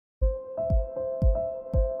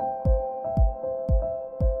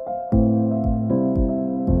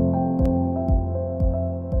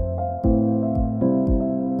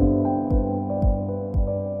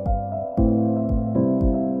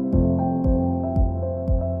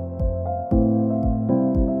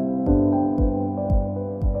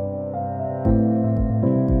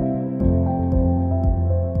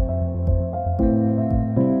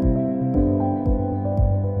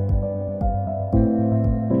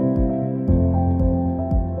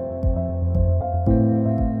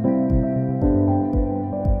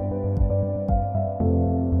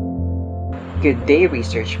Good day,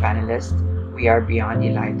 research panelists. We are beyond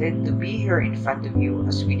delighted to be here in front of you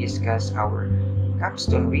as we discuss our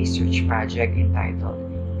Capstone research project entitled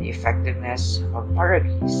The Effectiveness of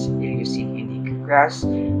Paragis in Using Indica Grass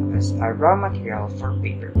as a Raw Material for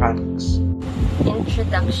Paper Products.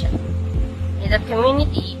 Introduction. In the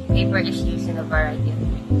community, paper is used in a variety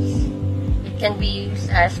of ways. It can be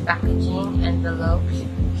used as packaging, envelopes,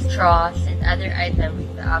 straws, and other items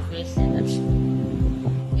in the office and at school.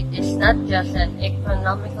 It is not just an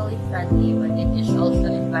economically friendly, but it is also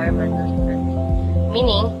environmentally friendly,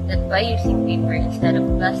 meaning that by using paper instead of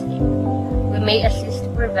plastic, we may assist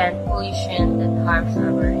to prevent pollution that harms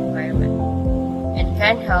our environment and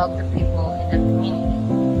can help the people in the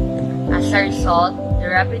community. As a result,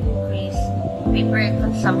 the rapid increase in paper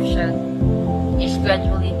consumption is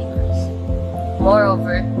gradually decreasing.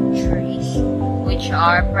 Moreover, trees, which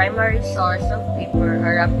are primary source of paper,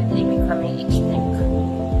 are rapidly becoming extinct.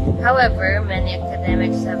 However, many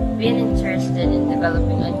academics have been interested in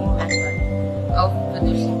developing a new method of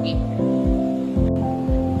producing paper.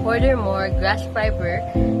 Furthermore, grass fiber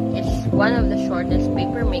is one of the shortest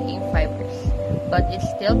paper-making fibers, but it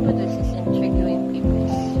still produces intriguing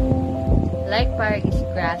papers. Like Paragis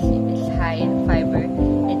grass, it is high in fiber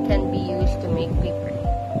and can be used to make paper.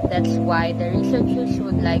 That's why the researchers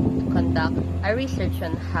would like to conduct a research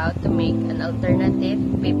on how to make an alternative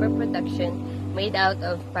paper production made out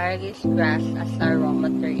of Paragis grass as a raw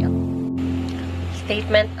material.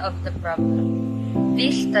 Statement of the problem.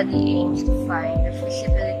 This study aims to find the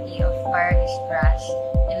feasibility of Paragis grass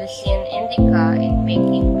Ilycium indica in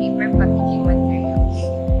making paper packaging materials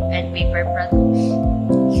and paper products.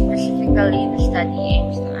 Specifically, the study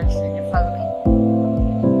aims to answer the following.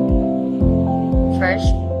 First,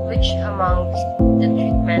 which among the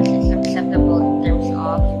treatments is acceptable in terms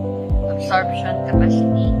of absorption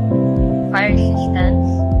capacity, fire resistance,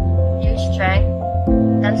 yield strength,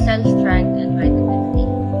 tensile strength, and weightability.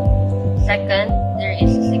 Second, there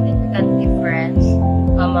is a significant difference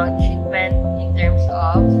among treatment in terms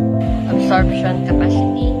of absorption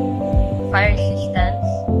capacity, fire resistance,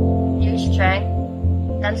 yield strength,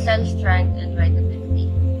 tensile strength, and weightability.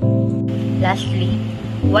 Lastly,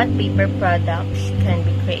 what paper products can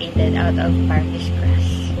be created out of Paragis grass?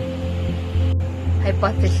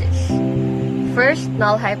 Hypothesis. First,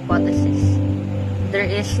 null hypothesis. There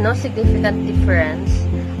is no significant difference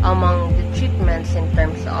among the treatments in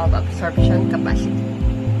terms of absorption capacity.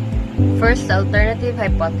 First, alternative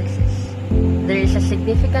hypothesis. There is a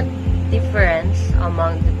significant difference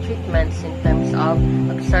among the treatments in terms of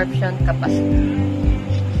absorption capacity.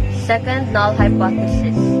 Second, null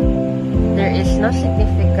hypothesis. There is no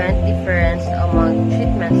significant difference among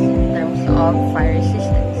treatments in terms of fire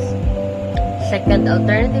resistance. Second,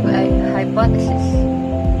 alternative hypothesis.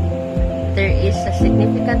 There is a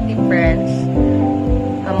significant difference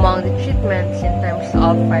among the treatments in terms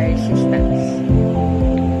of fire resistance.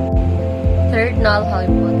 Third, null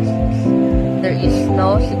hypothesis. There is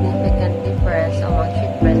no significant difference among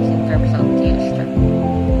treatments in terms of tear strength.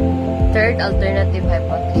 Third, alternative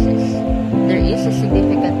hypothesis. There is a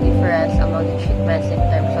significant difference among the treatments in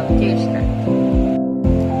terms of tear strength.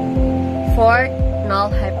 Fourth, null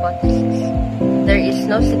hypothesis. There is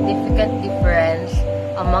no significant difference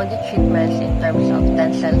among the treatments in terms of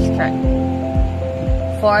tensile strength.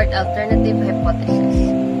 Fourth, alternative hypothesis.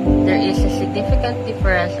 There is a significant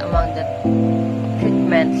difference among the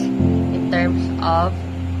treatments in terms of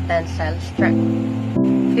tensile strength.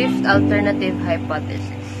 Fifth, alternative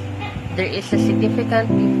hypothesis. There is a significant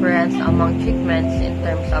difference among treatments in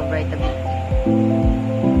terms of breathability.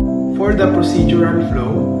 For the procedural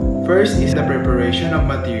flow, first is the preparation of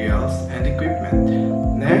materials and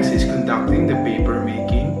equipment. Next is conducting the paper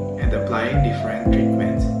making and applying different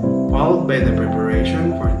treatments, followed by the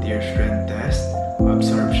preparation for tear strength test,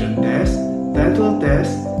 absorption test, tensile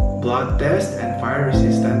test, blood test, and fire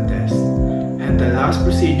resistant test. And the last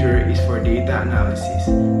procedure is for data analysis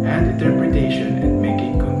and interpretation and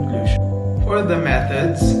making conclusion. For the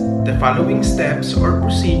methods, the following steps or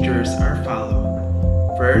procedures are followed.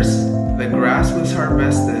 First, the grass was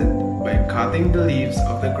harvested by cutting the leaves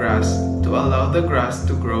of the grass to allow the grass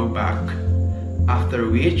to grow back, after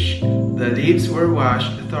which the leaves were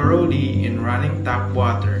washed thoroughly in running tap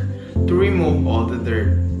water to remove all the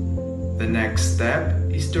dirt. The next step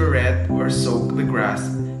is to ret or soak the grass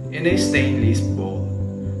in a stainless bowl.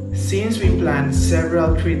 Since we planned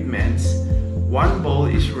several treatments, one bowl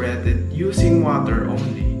is retted using water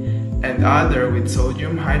only, and other with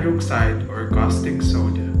sodium hydroxide or caustic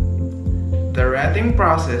soda. The retting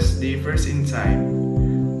process differs in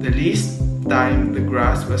time. The least time the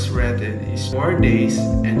grass was retted is 4 days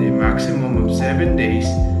and a maximum of 7 days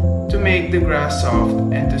to make the grass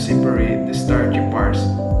soft and to separate the starchy parts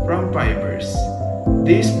from fibers.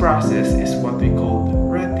 This process is what we call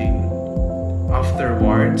retting.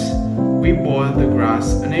 Afterwards, we boil the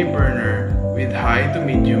grass on a burner with high to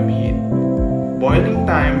medium heat. Boiling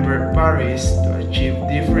time varies to achieve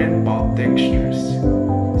different pulp textures.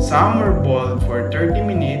 Some are boiled for 30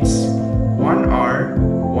 minutes, 1 hour,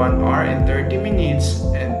 1 hour and 30 minutes,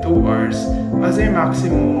 and 2 hours as a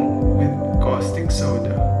maximum with caustic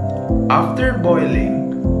soda. After boiling,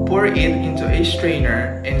 pour it into a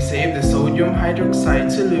strainer and save the sodium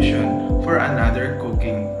hydroxide solution for another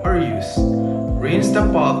cooking or use. Rinse the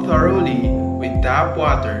pulp thoroughly with tap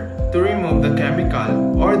water to remove the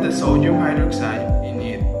chemical or the sodium hydroxide in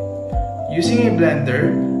it. Using a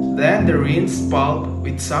blender, blend the rinsed pulp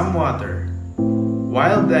with some water.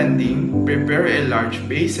 While blending, prepare a large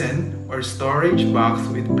basin or storage box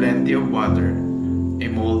with plenty of water, a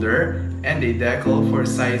molder, and a decal for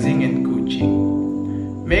sizing and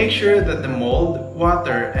coaching. Make sure that the mold,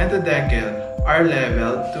 water, and the decal are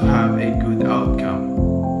level to have a good outcome.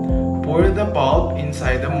 Pour the pulp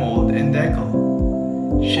inside the mold and decal.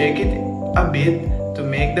 Shake it a bit to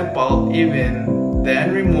make the pulp even,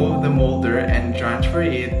 then remove the molder and transfer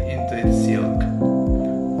it into the silk.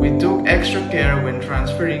 We took extra care when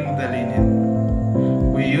transferring the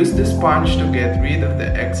linen. We used the sponge to get rid of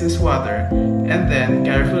the excess water and then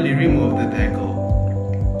carefully remove the decal.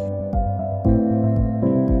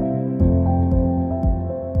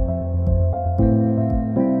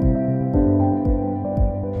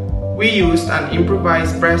 We used an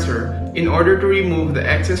improvised presser in order to remove the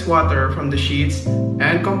excess water from the sheets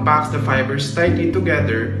and compact the fibers tightly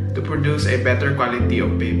together to produce a better quality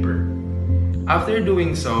of paper. After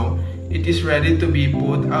doing so, it is ready to be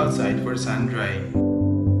put outside for sun drying.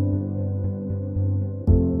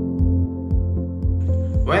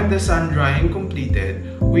 When the sun drying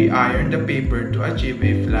completed, we iron the paper to achieve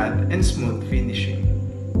a flat and smooth finishing.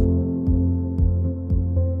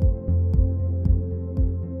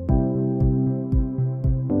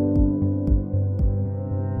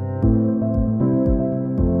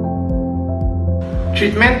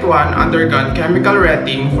 Treatment 1 undergone chemical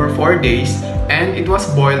retting for 4 days and it was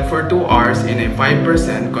boiled for 2 hours in a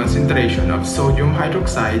 5% concentration of sodium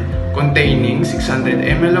hydroxide containing 600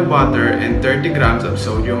 ml of water and 30 grams of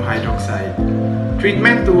sodium hydroxide.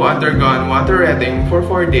 Treatment 2 undergone water retting for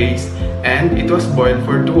 4 days and it was boiled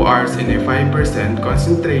for 2 hours in a 5%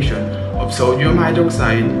 concentration of sodium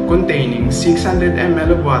hydroxide containing 600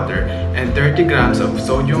 ml of water and 30 grams of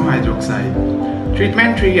sodium hydroxide.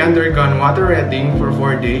 Treatment 3 undergone water retting for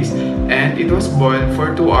 4 days and it was boiled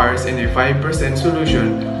for 2 hours in a 5%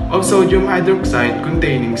 solution of sodium hydroxide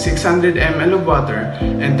containing 600 ml of water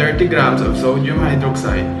and 30 grams of sodium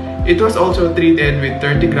hydroxide. It was also treated with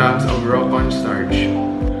 30 grams of raw cornstarch.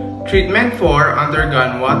 Treatment 4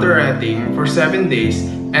 undergone water retting for 7 days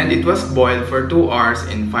and it was boiled for 2 hours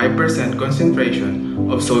in 5%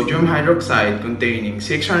 concentration of sodium hydroxide containing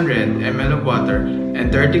 600 ml of water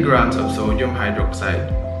and 30 grams of sodium hydroxide.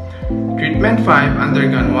 Treatment 5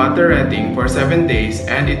 undergone water retting for 7 days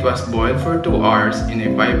and it was boiled for 2 hours in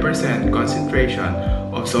a 5% concentration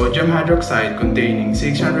of sodium hydroxide containing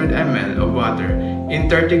 600 ml of water in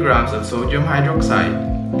 30 grams of sodium hydroxide.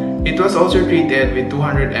 It was also treated with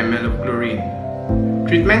 200 ml of chlorine.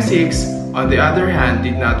 Treatment 6, on the other hand,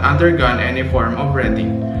 did not undergone any form of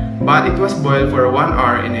retting, but it was boiled for 1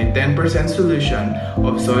 hour in a 10% solution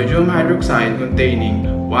of sodium hydroxide containing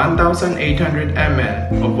 1,800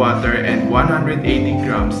 ml of water and 180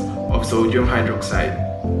 grams of sodium hydroxide.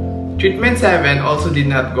 Treatment 7 also did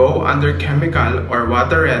not go under chemical or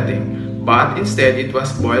water retting, but instead it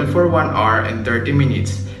was boiled for 1 hour and 30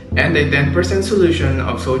 minutes and a 10% solution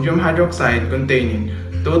of sodium hydroxide containing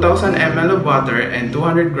 2,000 ml of water and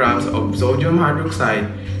 200 grams of sodium hydroxide.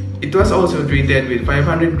 It was also treated with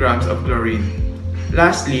 500 grams of chlorine.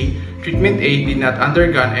 Lastly, treatment 8 did not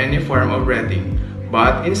undergone any form of retting,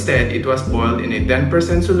 but instead it was boiled in a 10%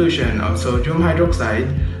 solution of sodium hydroxide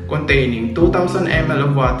containing 2,000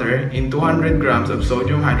 ml of water in 200 grams of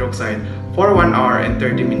sodium hydroxide for 1 hour and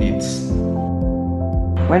 30 minutes.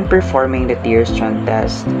 When performing the tear strand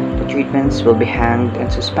test, the treatments will be hanged and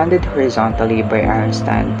suspended horizontally by iron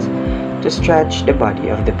stands to stretch the body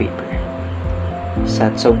of the paper.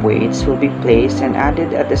 Sets of weights will be placed and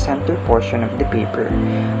added at the center portion of the paper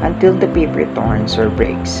until the paper torns or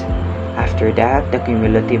breaks. After that, the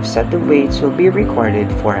cumulative set of weights will be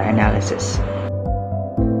recorded for analysis.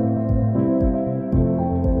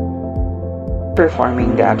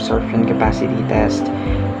 Performing the absorption capacity test,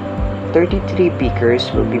 33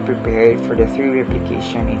 beakers will be prepared for the 3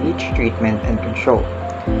 replication in each treatment and control.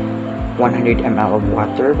 100 ml of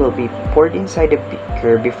water will be poured inside the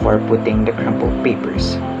beaker before putting the crumpled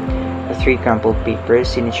papers. The 3 crumpled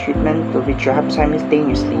papers in each treatment will be dropped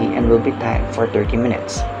simultaneously and will be timed for 30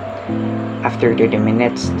 minutes. After 30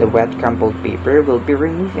 minutes, the wet crumpled paper will be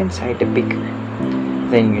removed inside the beaker.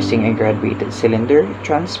 Then, using a graduated cylinder,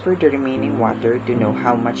 transfer the remaining water to know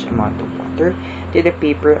how much amount of water the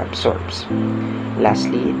paper absorbs.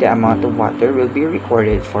 Lastly, the amount of water will be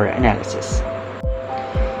recorded for analysis.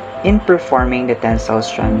 In performing the tensile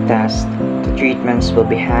strength test, the treatments will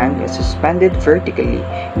be hung and suspended vertically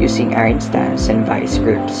using iron stands and vice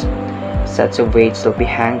grips. Sets of weights will be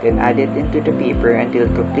hanged and added into the paper until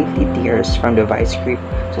it completely tears from the vice grip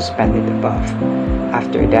suspended above.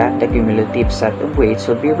 After that, the cumulative set of weights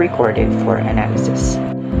will be recorded for analysis.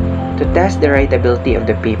 To test the writability of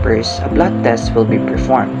the papers, a blot test will be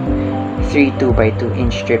performed. 3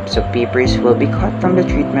 2x2-inch strips of papers will be cut from the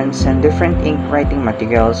treatments and different ink writing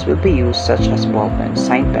materials will be used such as ballpen,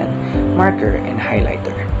 sign pen, marker, and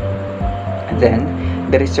highlighter. Then,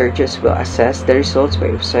 the researchers will assess the results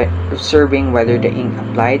by observing whether the ink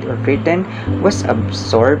applied or written was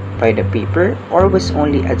absorbed by the paper or was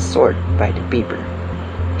only adsorbed by the paper.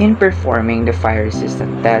 In performing the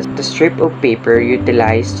fire-resistant test, the strip of paper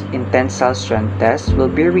utilized in tensile strength test will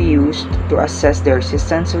be reused to assess the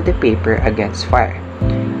resistance of the paper against fire.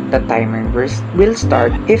 The timer will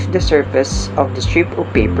start if the surface of the strip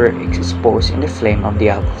of paper is exposed in the flame of the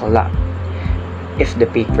alcohol lamp. If the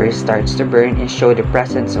paper starts to burn and show the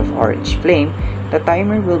presence of orange flame, the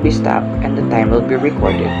timer will be stopped and the time will be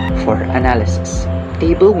recorded for analysis.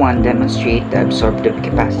 Table 1 demonstrates the absorptive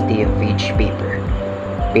capacity of each paper.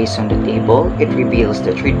 Based on the table, it reveals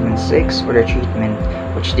the treatment 6 or the treatment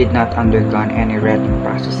which did not undergo any retting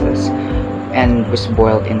processes and was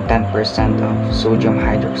boiled in 10% of sodium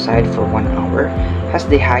hydroxide for 1 hour has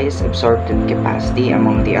the highest absorptive capacity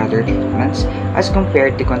among the other treatments as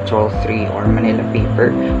compared to control 3 or Manila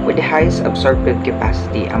paper with the highest absorptive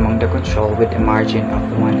capacity among the control with a margin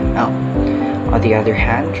of 1 ml. On the other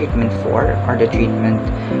hand, treatment 4 or the treatment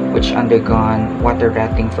which undergone water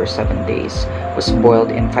retting for 7 days was boiled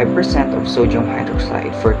in 5% of sodium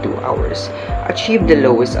hydroxide for 2 hours, achieved the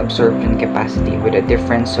lowest absorption capacity with a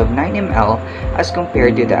difference of 9 ml as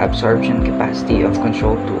compared to the absorption capacity of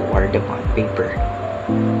control 2 or the bond paper.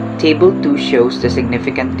 Table 2 shows the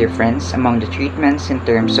significant difference among the treatments in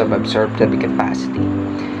terms of absorptive capacity.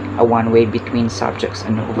 A one-way between subjects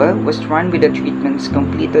ANOVA was run with the treatments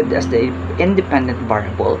completed as the independent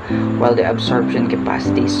variable, while the absorption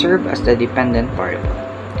capacity served as the dependent variable.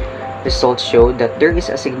 Results showed that there is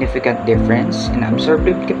a significant difference in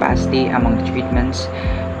absorptive capacity among the treatments,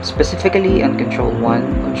 specifically on Control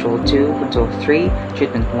 1, Control 2, Control 3,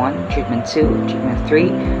 Treatment 1, Treatment 2, Treatment 3,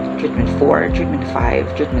 Treatment 4, Treatment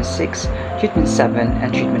 5, Treatment 6, Treatment 7,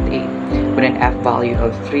 and Treatment 8, with an F value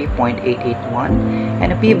of 3.881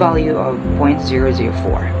 and a P value of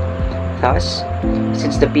 0.004. Thus,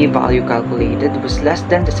 since the p-value calculated was less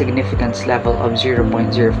than the significance level of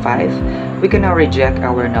 0.05, we can now reject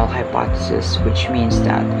our null hypothesis, which means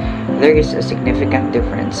that there is a significant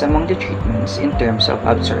difference among the treatments in terms of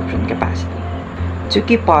absorption capacity.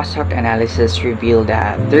 Tukey post-hoc analysis revealed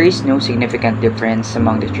that there is no significant difference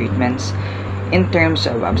among the treatments in terms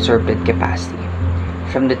of absorptive capacity.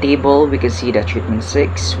 From the table, we can see that treatment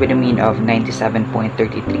 6 with a mean of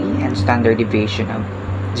 97.33 and standard deviation of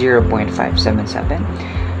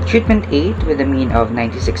 0.577, treatment 8 with a mean of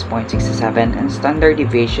 96.67 and standard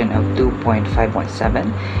deviation of 2.517,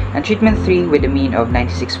 and treatment 3 with a mean of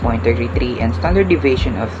 96.33 and standard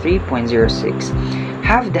deviation of 3.06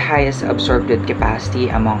 have the highest absorptive capacity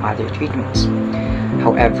among other treatments.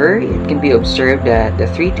 However, it can be observed that the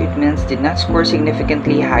 3 treatments did not score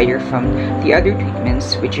significantly higher from the other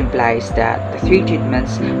treatments, which implies that the 3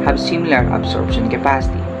 treatments have similar absorption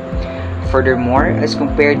capacity. Furthermore, as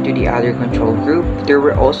compared to the other control group, there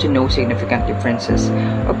were also no significant differences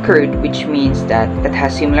occurred, which means that it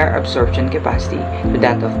has similar absorption capacity to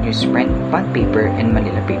that of newsprint, bond paper, and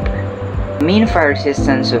Manila paper. The mean fire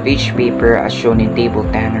resistance of each paper as shown in Table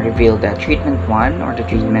 10 revealed that treatment 1 or the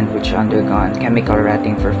treatment which undergone chemical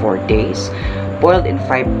retting for 4 days, boiled in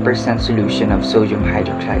 5% solution of sodium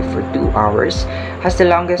hydroxide for 2 hours, has the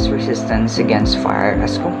longest resistance against fire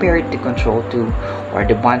as compared to Control 2 or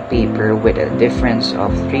the bond paper with a difference of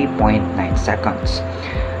 3.9 seconds.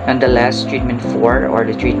 Nonetheless, treatment 4 or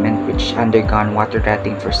the treatment which undergone water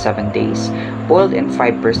retting for 7 days, boiled in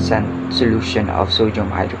 5% solution of sodium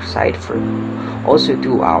hydroxide for also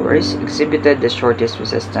 2 hours, exhibited the shortest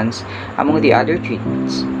resistance among the other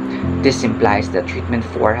treatments. This implies that treatment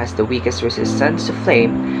 4 has the weakest resistance to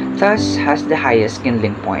flame, thus has the highest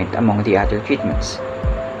kindling point among the other treatments.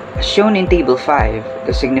 As shown in Table 5,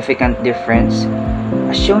 the significant difference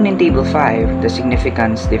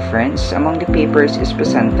among the papers is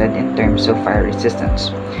presented in terms of fire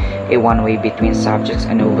resistance. A one-way between subjects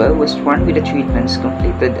ANOVA was run with the treatments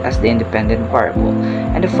completed as the independent variable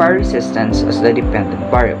and the fire resistance as the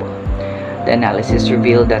dependent variable. The analysis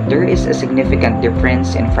revealed that there is a significant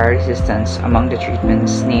difference in fire resistance among the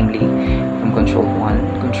treatments, namely from Control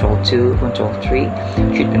 1, Control 2, Control 3,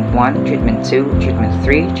 Treatment 1, Treatment 2, Treatment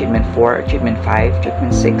 3, Treatment 4, Treatment 5,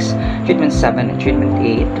 Treatment 6, Treatment 7, and Treatment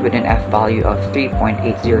 8 with an F value of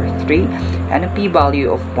 3.803 and a P value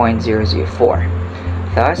of 0.004.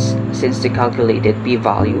 Thus, since the calculated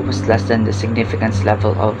p-value was less than the significance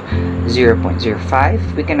level of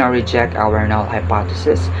 0.05, we can now reject our null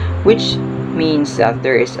hypothesis, which means that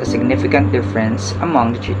there is a significant difference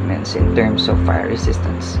among the treatments in terms of fire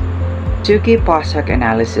resistance. Tukey post-hoc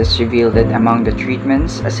analysis revealed that among the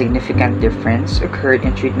treatments, a significant difference occurred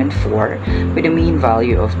in treatment 4 with a mean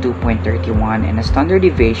value of 2.31 and a standard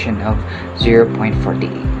deviation of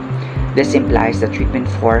 0.48. This implies that treatment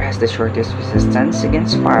 4 has the shortest resistance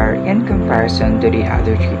against fire in comparison to the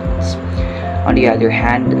other treatments. On the other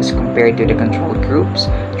hand, as compared to the control groups,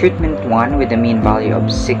 treatment 1 with a mean value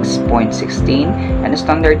of 6.16 and a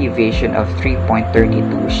standard deviation of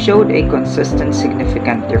 3.32 showed a consistent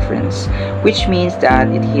significant difference, which means that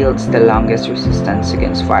it yields the longest resistance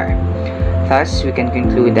against fire. Thus, we can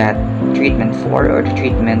conclude that treatment 4, or the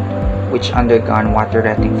treatment which undergone water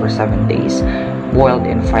retting for 7 days, boiled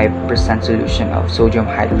in 5% solution of sodium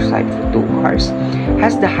hydroxide for 2 hours,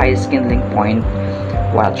 has the highest kindling point,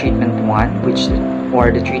 while treatment 1,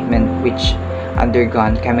 the treatment which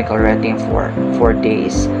undergone chemical retting for 4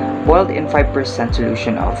 days, boiled in 5%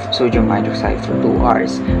 solution of sodium hydroxide for 2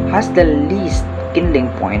 hours, has the least kindling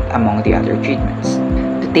point among the other treatments.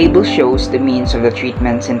 The table shows the means of the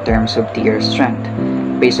treatments in terms of tear strength.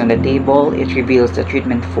 Based on the table, it reveals that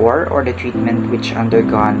treatment 4, or the treatment which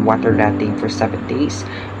undergone water retting for 7 days,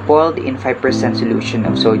 boiled in 5% solution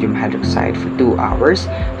of sodium hydroxide for 2 hours,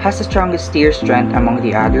 has the strongest tear strength among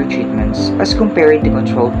the other treatments as compared to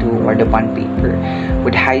Control 2, or the bond paper,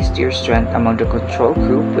 with highest tear strength among the control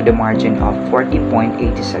group with a margin of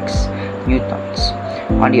 40.86 newtons.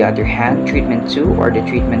 On the other hand, treatment 2, or the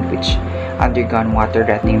treatment which undergone water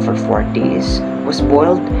retting for 4 days, was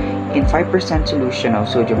boiled in 5% solution of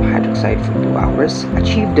sodium hydroxide for 2 hours,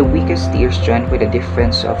 achieved the weakest tear strength with a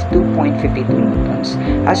difference of 2.52 newtons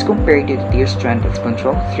as compared to the tear strength of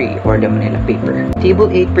Control 3, or the Manila paper. Table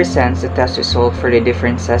 8 presents the test result for the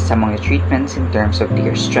differences among the treatments in terms of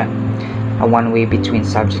tear strength. A one-way between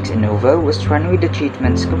subjects ANOVA was run with the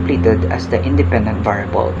treatments completed as the independent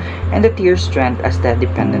variable and the tear strength as the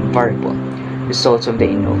dependent variable. Results of the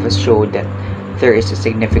ANOVA showed that there is a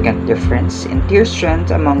significant difference in tear strength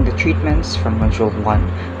among the treatments from Control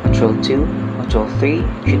 1, Control 2, Control 3,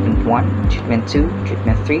 Treatment 1, Treatment 2,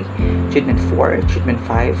 Treatment 3, Treatment 4, Treatment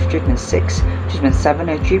 5, Treatment 6, Treatment 7,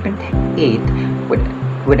 and Treatment 8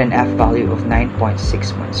 with an F value of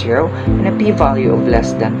 9.610 and a P value of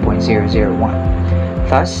less than 0.001.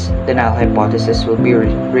 Thus, the null hypothesis will be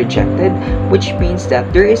rejected, which means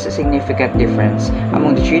that there is a significant difference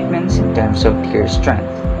among the treatments in terms of tear strength.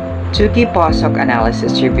 Tukey post-hoc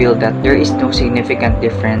analysis revealed that there is no significant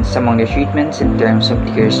difference among the treatments in terms of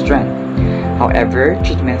tear strength. However,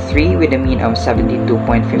 treatment 3 with a mean of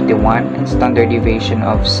 72.51 and standard deviation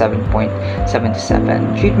of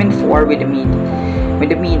 7.77, treatment 4 with a mean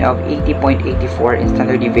of 80.84 and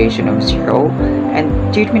standard deviation of 0,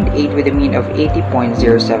 and treatment 8 with a mean of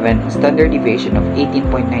 80.07 and standard deviation of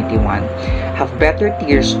 18.91 have better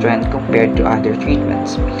tear strength compared to other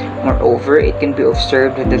treatments. Moreover, it can be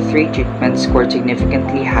observed that the 3 treatments scored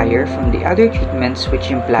significantly higher from the other treatments,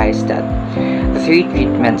 which implies that the 3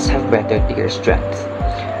 treatments have better tear strength.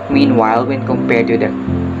 Meanwhile, when compared to the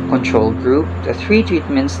control group, the 3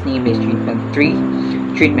 treatments, namely treatment 3,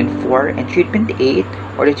 treatment 4, and treatment 8,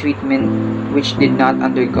 or the treatment which did not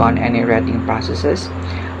undergone any retting processes,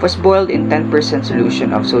 was boiled in 10%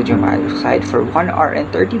 solution of sodium hydroxide for 1 hour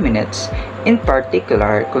and 30 minutes, in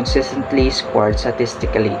particular, consistently scored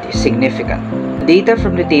statistically significant. Data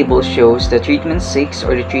from the table shows that treatment 6,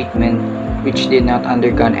 or the treatment which did not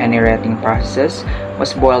undergone any retting processes,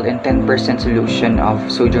 was boiled in 10% solution of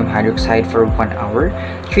sodium hydroxide for 1 hour,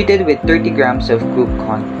 treated with 30 grams of group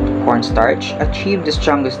cornstarch, achieved the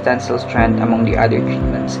strongest tensile strength among the other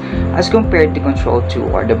treatments, as compared to Control 2,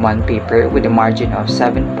 or the bond paper, with a margin of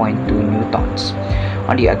 7.2 newtons.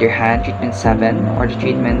 On the other hand, treatment 7, or the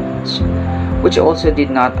treatment which also did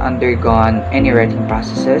not undergone any retting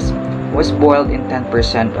processes, was boiled in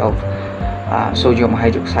 10% of sodium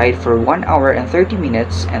hydroxide for 1 hour and 30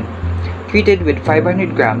 minutes, and treated with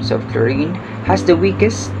 500 grams of chlorine, has the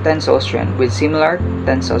weakest tensile strength with similar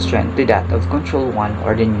tensile strength to that of control 1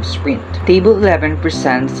 or the new sprint. Table 11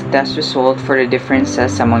 presents the test result for the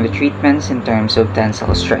differences among the treatments in terms of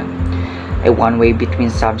tensile strength. A one-way between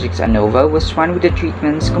subjects ANOVA was run with the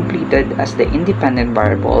treatments completed as the independent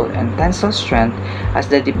variable and tensile strength as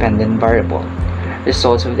the dependent variable.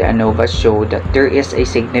 Results of the ANOVA show that there is a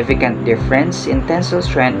significant difference in tensile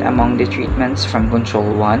strength among the treatments from Control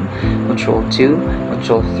 1, Control 2,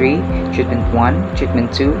 Control 3, Treatment 1,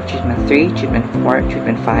 Treatment 2, Treatment 3, Treatment 4,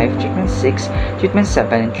 Treatment 5, Treatment 6, Treatment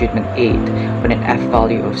 7, and Treatment 8, with an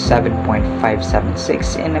F-value of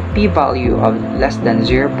 7.576 and a P-value of less than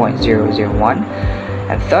 0.001.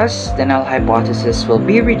 And thus, the null hypothesis will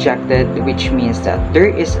be rejected, which means that there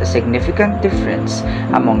is a significant difference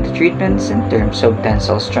among the treatments in terms of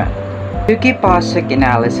tensile strength. Tukey-Posek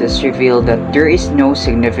analysis revealed that there is no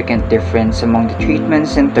significant difference among the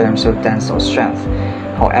treatments in terms of tensile strength.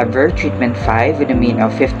 However, treatment 5 with a mean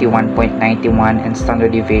of 51.91 and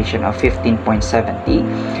standard deviation of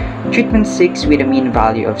 15.70, treatment 6 with a mean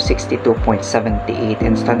value of 62.78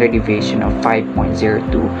 and standard deviation of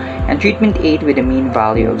 5.02, and treatment 8 with a mean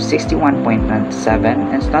value of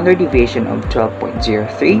 61.97 and standard deviation of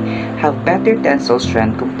 12.03 have better tensile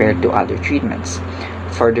strength compared to other treatments.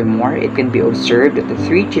 Furthermore, it can be observed that the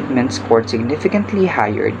three treatments scored significantly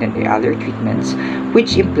higher than the other treatments,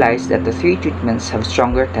 which implies that the three treatments have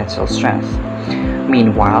stronger tensile strength.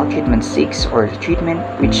 Meanwhile, treatment 6, or the treatment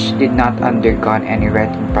which did not undergo any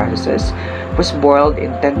writing processes, was boiled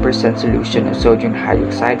in 10% solution of sodium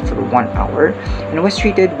hydroxide for 1 hour and was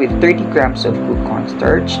treated with 30 grams of cooked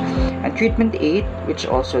cornstarch. And treatment 8, which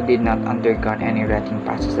also did not undergo any writing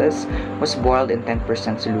processes, was boiled in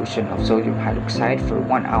 10% solution of sodium hydroxide for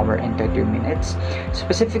 1 hour and 30 minutes,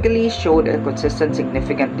 specifically showed a consistent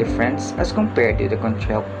significant difference as compared to the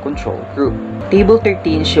control group. Table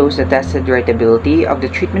 13 shows the tested writability of the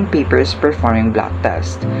treatment papers performing blot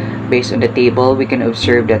test. Based on the table, we can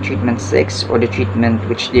observe that treatment 6, or the treatment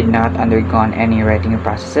which did not undergo any writing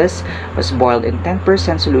processes, was boiled in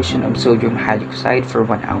 10% solution of sodium hydroxide for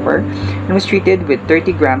 1 hour and was treated with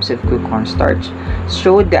 30 grams of cooked cornstarch,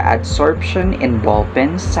 showed the adsorption in ball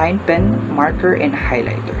pen, sign pen, marker, and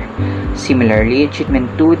highlighter. Similarly,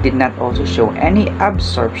 treatment 2 did not also show any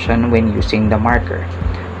absorption when using the marker.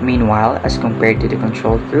 Meanwhile, as compared to the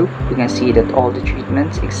control group, we can see that all the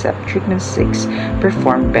treatments except treatment 6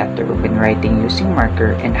 performed better when writing using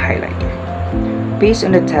marker and highlighter. Based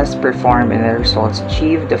on the tests performed and the results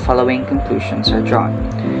achieved, the following conclusions are drawn.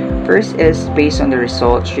 First is, based on the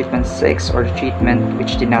results, treatment 6, or the treatment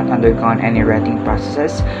which did not undergo any writing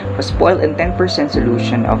processes, was boiled in 10%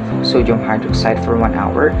 solution of sodium hydroxide for 1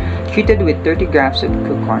 hour, treated with 30 grams of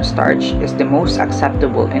cooked cornstarch, is the most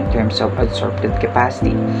acceptable in terms of adsorptive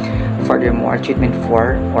capacity. Furthermore, treatment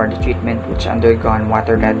 4, or the treatment which undergone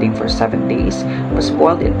water letting for 7 days, was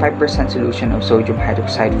boiled in 5% solution of sodium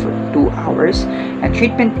hydroxide for 2 hours, and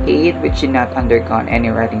treatment 8, which did not undergone any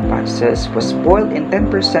writing processes, was boiled in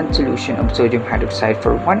 10% solution of sodium hydroxide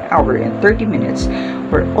for 1 hour and 30 minutes,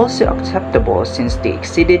 were also acceptable since they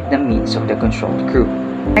exceeded the means of the controlled group.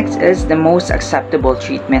 Next is the most acceptable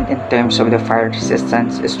treatment in terms of the fire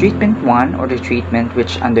resistance is treatment 1, or the treatment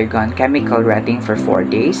which undergone chemical wetting for 4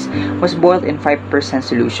 days, was boiled in 5%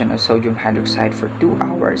 solution of sodium hydroxide for 2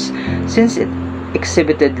 hours, since it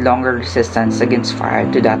exhibited longer resistance against fire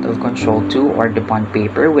to that of control 2, or the bond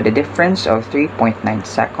paper, with a difference of 3.9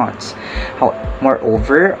 seconds.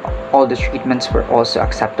 Moreover, all the treatments were also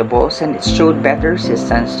acceptable since it showed better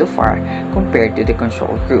resistance to fire compared to the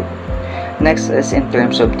control group. Next is in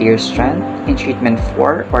terms of tear strength. In treatment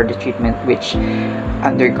 4, or the treatment which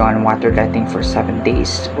undergone water letting for 7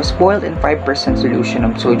 days, was boiled in 5% solution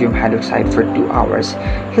of sodium hydroxide for 2 hours,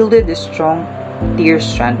 yielded a strong tear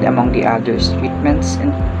strength among the other treatments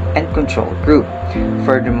and control group.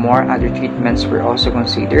 Furthermore, other treatments were also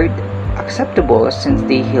considered acceptable since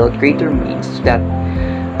they yield greater means to that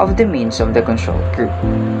of the means of the control group.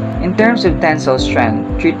 In terms of tensile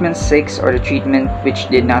strength, treatment 6, or the treatment which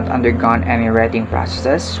did not undergo any wetting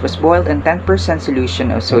processes, was boiled in 10%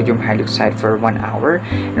 solution of sodium hydroxide for 1 hour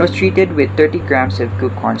and was treated with 30 grams of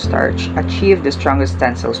cooked cornstarch, achieved the strongest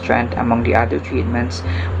tensile strength among the other treatments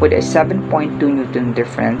with a 7.2 Newton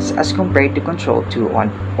difference as compared to control 2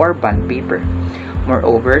 or bond paper.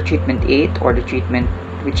 Moreover, treatment 8, or the treatment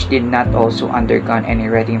which did not also undergo any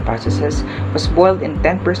wetting processes, was boiled in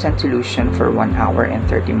 10% solution for 1 hour and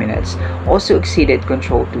 30 minutes, also exceeded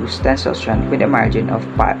control 2's tensile strength with a margin of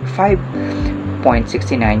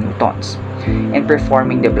 2.69 newtons. In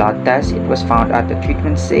performing the blood test, it was found that the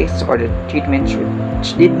treatment 6 or the treatment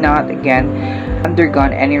which did not again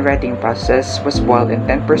undergone any writing process was boiled in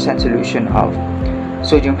 10% solution of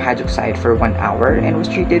sodium hydroxide for 1 hour and was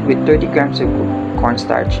treated with 30 grams of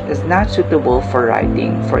cornstarch is not suitable for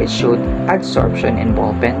writing, for it showed adsorption in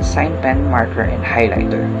ballpen, sign pen, marker, and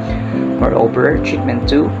highlighter. Moreover, treatment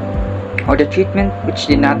 2 or the treatment which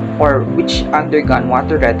did not or which undergone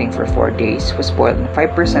water writing for 4 days was boiled in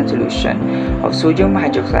 5% solution of sodium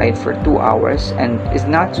hydroxide for 2 hours and is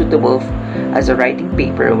not suitable as a writing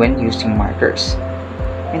paper when using markers.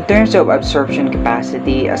 In terms of absorption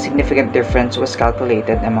capacity, a significant difference was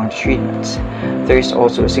calculated among the treatments. There is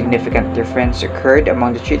also a significant difference occurred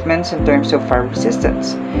among the treatments in terms of fire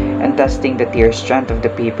resistance. In testing the tear strength of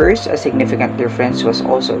the papers, a significant difference was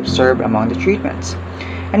also observed among the treatments.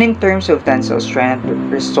 And in terms of tensile strength,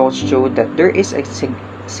 results showed that there is a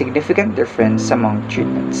significant difference among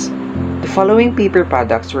treatments. The following paper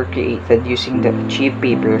products were created using the cheap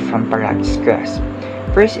paper from Boracay grass.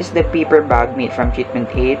 First is the paper bag made from treatment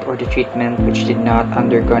 8 or the treatment which did not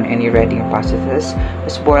undergo any writing processes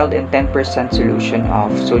was boiled in 10% solution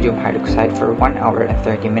of sodium hydroxide for 1 hour and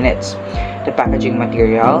 30 minutes. The packaging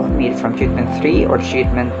material made from treatment 3 or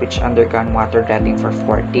treatment which undergone water writing for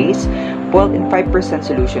 4 days boiled in 5%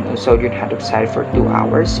 solution of sodium hydroxide for 2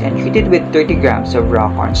 hours and treated with 30 grams of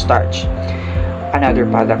raw cornstarch. Another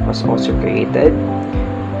product was also created,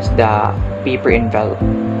 the paper envelope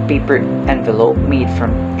made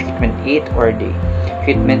from treatment 8 or the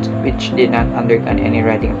treatment which did not undergo any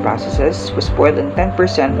writing processes was boiled in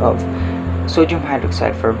 10% of sodium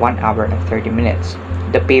hydroxide for 1 hour and 30 minutes.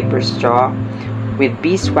 The paper straw with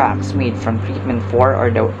beeswax made from treatment 4 or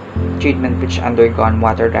the treatment which undergone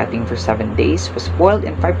water writing for 7 days was boiled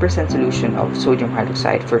in 5% solution of sodium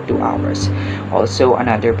hydroxide for 2 hours. Also,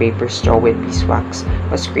 another paper straw with beeswax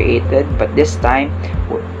was created, but this time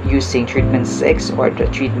using treatment 6 or the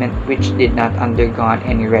treatment which did not undergone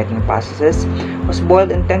any writing processes was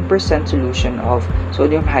boiled in 10% solution of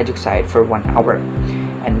sodium hydroxide for 1 hour.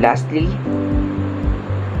 And lastly,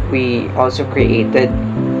 we also created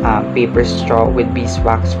paper straw with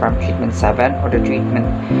beeswax from treatment 7 or the treatment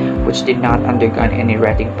which did not undergo any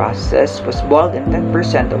writing process was boiled in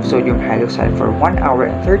 10% of sodium hydroxide for 1 hour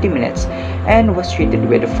and 30 minutes and was treated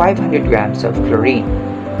with 500 grams of chlorine.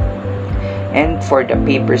 And for the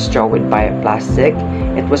paper straw with bioplastic,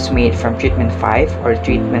 it was made from treatment 5 or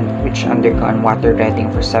treatment which undergone water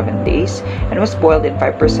writing for 7 days and was boiled in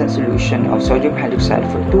 5% solution of sodium hydroxide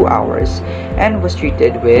for 2 hours and was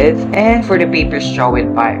treated with. And for the paper straw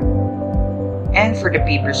with bioplastic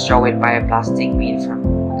made from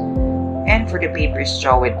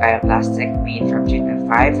treatment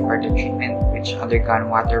 5 or the treatment which undergone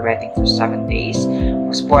water writing for 7 days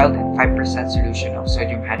was boiled in 5% solution of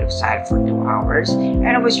sodium hydroxide for 2 hours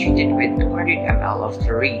and was treated with 200 ml of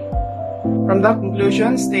chlorine. From the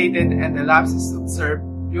conclusions stated and the lapses observed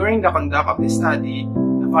during the conduct of this study,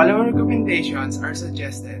 the following recommendations are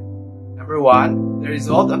suggested. Number 1, the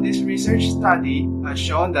result of this research study has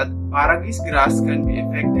shown that Boracay grass can be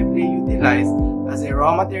effectively utilized as a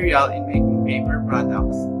raw material in making paper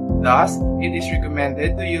products. Thus, it is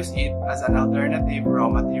recommended to use it as an alternative raw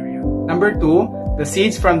material. Number 2, the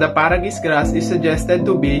seeds from the Boracay grass is suggested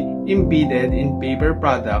to be embedded in paper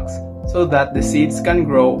products so that the seeds can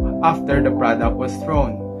grow after the product was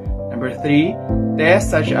thrown. Number 3,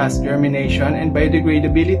 tests such as germination and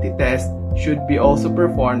biodegradability tests should be also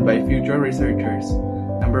performed by future researchers.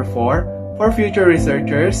 Number 4, for future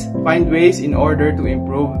researchers, find ways in order to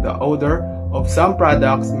improve the odor of some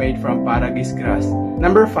products made from Boracay grass.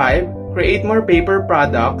 Number 5, create more paper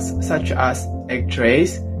products such as egg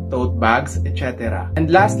trays, tote bags, etc. And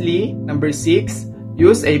lastly, number 6,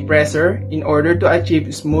 use a presser in order to achieve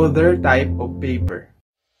smoother type of paper.